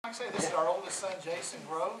like I say, this is our oldest son, Jason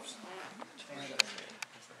Groves.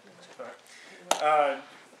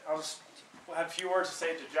 We'll have a few words to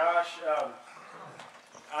say to Josh.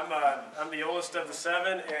 I'm the oldest of the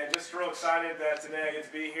 7, and just real excited that today I get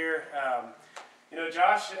to be here. You know,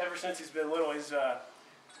 Josh, ever since he's been little, he's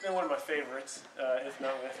been one of my favorites, if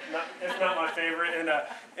not my favorite. And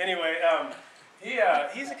anyway,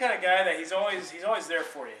 he's the kind of guy that he's always there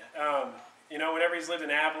for you. You know, whenever he's lived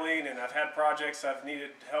in Abilene and I've had projects I've needed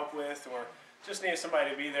help with or just needed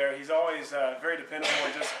somebody to be there, he's always very dependable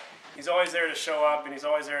and he's always there to show up, and he's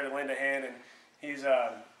always there to lend a hand, and he's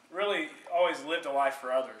really always lived a life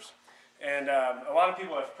for others. And a lot of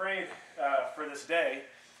people have prayed for this day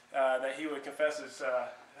that he would confess his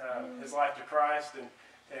life to Christ and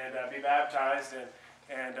be baptized.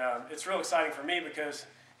 And it's real exciting for me because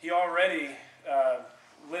he already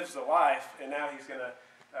lives the life, and now he's going to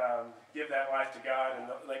give that life to God and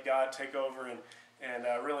let God take over and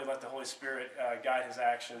really let the Holy Spirit guide his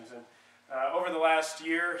actions. And over the last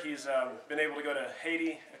year, he's been able to go to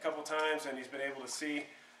Haiti a couple times, and he's been able to see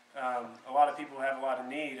a lot of people who have a lot of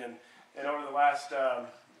need. And over the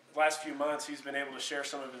last few months, he's been able to share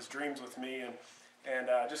some of his dreams with me, and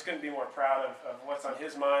just couldn't be more proud of what's on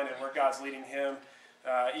his mind and where God's leading him.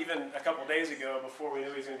 Even a couple days ago, before we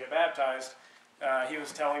knew he was going to get baptized, he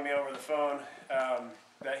was telling me over the phone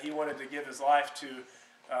that he wanted to give his life to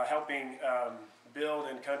helping build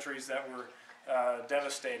in countries that were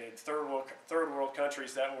devastated, third world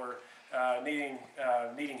countries that were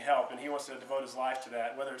needing help, and he wants to devote his life to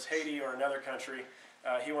that. Whether it's Haiti or another country,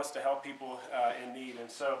 he wants to help people in need. And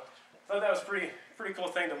so I thought that was a pretty cool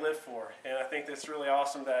thing to live for, and I think that's really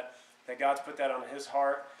awesome that God's put that on his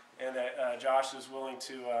heart, and that Josh is willing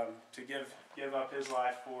to give up his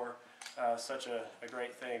life for such a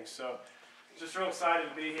great thing. So just real excited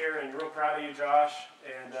to be here, and real proud of you, Josh,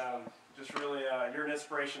 and just really you're an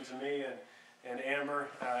inspiration to me and Amber.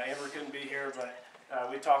 Amber couldn't be here, but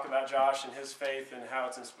we talk about Josh and his faith and how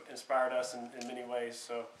it's inspired us in many ways.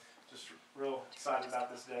 So just real excited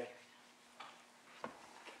about this day.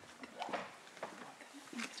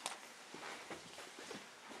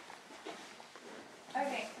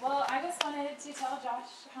 Okay, well, I just wanted to tell Josh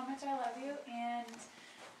how much I love you and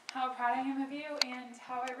how proud I am of you, and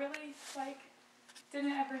how I really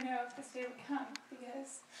didn't ever know if this day would come,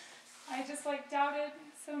 because I just doubted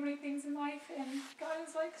so many things in life, and God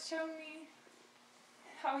has shown me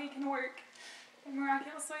how he can work in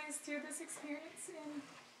miraculous ways through this experience, and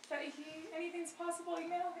that anything's possible, you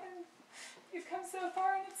know, and you've come so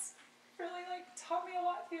far, and it's really taught me a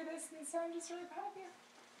lot through this, and so I'm just really proud of you.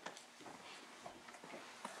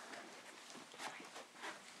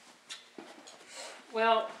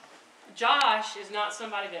 Well, Josh is not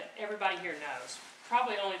somebody that everybody here knows.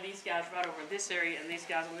 Probably only these guys right over in this area and these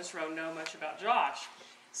guys on this row know much about Josh.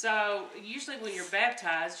 So usually when you're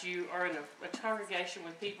baptized, you are in a congregation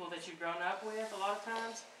with people that you've grown up with a lot of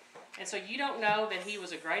times. And so you don't know that he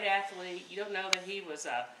was a great athlete. You don't know that he was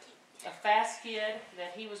a fast kid,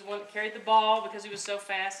 that he was one that carried the ball because he was so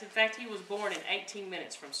fast. In fact, he was born in 18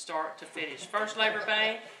 minutes from start to finish. First labor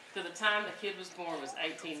pain to the time the kid was born was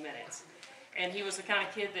 18 minutes. And he was the kind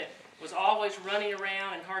of kid that was always running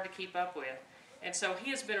around and hard to keep up with. And so he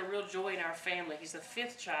has been a real joy in our family. He's the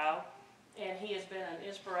 5th child, and he has been an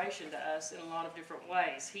inspiration to us in a lot of different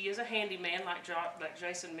ways. He is a handyman, like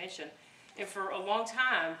Jason mentioned, and for a long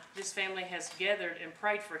time, this family has gathered and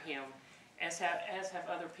prayed for him, as have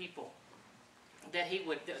other people, that he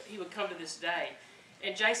would come to this day.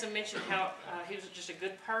 And Jason mentioned how he was just a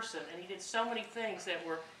good person, and he did so many things that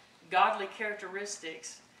were godly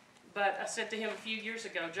characteristics. But I said to him a few years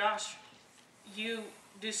ago, Josh, you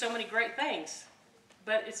do so many great things,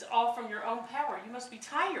 but it's all from your own power. You must be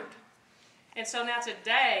tired. And so now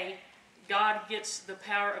today, God gets the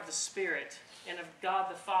power of the Spirit and of God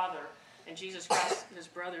the Father and Jesus Christ, his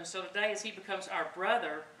brother. And so today, as he becomes our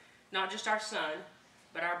brother, not just our son,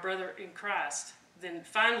 but our brother in Christ, then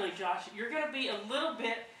finally, Josh, you're going to be a little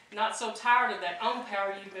bit not so tired of that own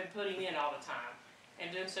power you've been putting in all the time and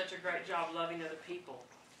doing such a great job loving other people.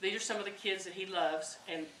 These are some of the kids that he loves,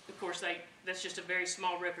 and of course that's just a very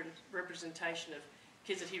small representation of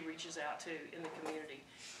kids that he reaches out to in the community.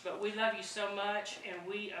 But we love you so much, and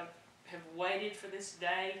we have waited for this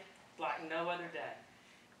day like no other day.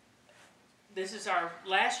 This is our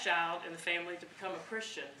last child in the family to become a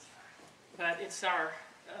Christian, but it's our,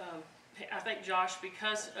 I think Josh,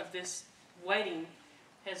 because of this waiting,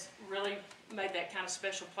 has really made that kind of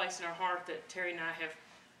special place in our heart that Terry and I have.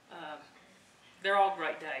 They're all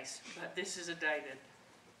great days, but this is a day that,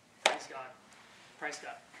 praise God. Praise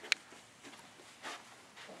God.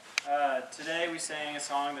 Today we sang a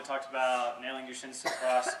song that talked about nailing your sins to the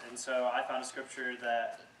cross, and so I found a scripture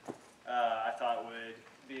that I thought would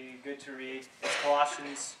be good to read. It's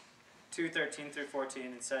Colossians 2:13 through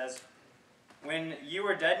 14. It says, "When you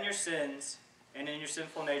were dead in your sins and in your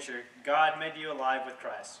sinful nature, God made you alive with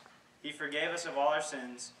Christ. He forgave us of all our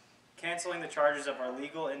sins, canceling the charges of our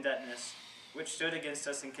legal indebtedness, which stood against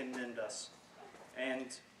us and condemned us.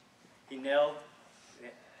 And He nailed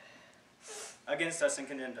against us and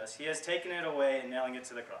condemned us. He has taken it away and nailing it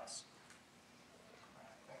to the cross."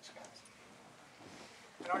 Thanks, guys.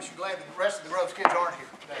 And aren't you glad that the rest of the Groves kids aren't here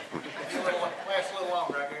today? Last a little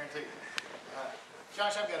longer, I guarantee you.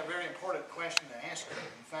 Josh, I've got a very important question to ask you.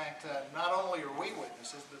 In fact, not only are we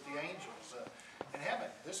witnesses, but the angels in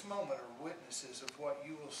heaven, this moment, are witnesses of what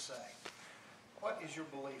you will say. What is your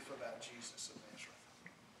belief about Jesus of Nazareth?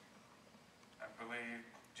 I believe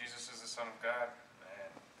Jesus is the Son of God,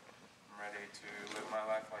 and I'm ready to live my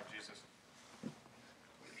life like Jesus.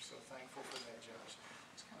 We're so thankful for that, Josh.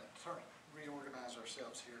 Let's kind of reorganize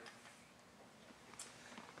ourselves here.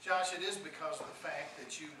 Josh, it is because of the fact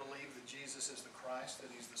that you believe that Jesus is the Christ, that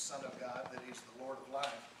He's the Son of God, that He's the Lord of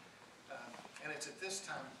life. And it's at this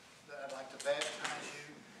time that I'd like to baptize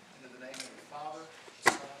you into the name of the Father,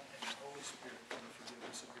 the Son, and the Holy Spirit for the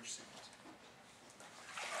forgiveness of your sins.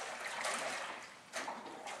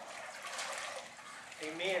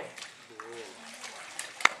 Amen.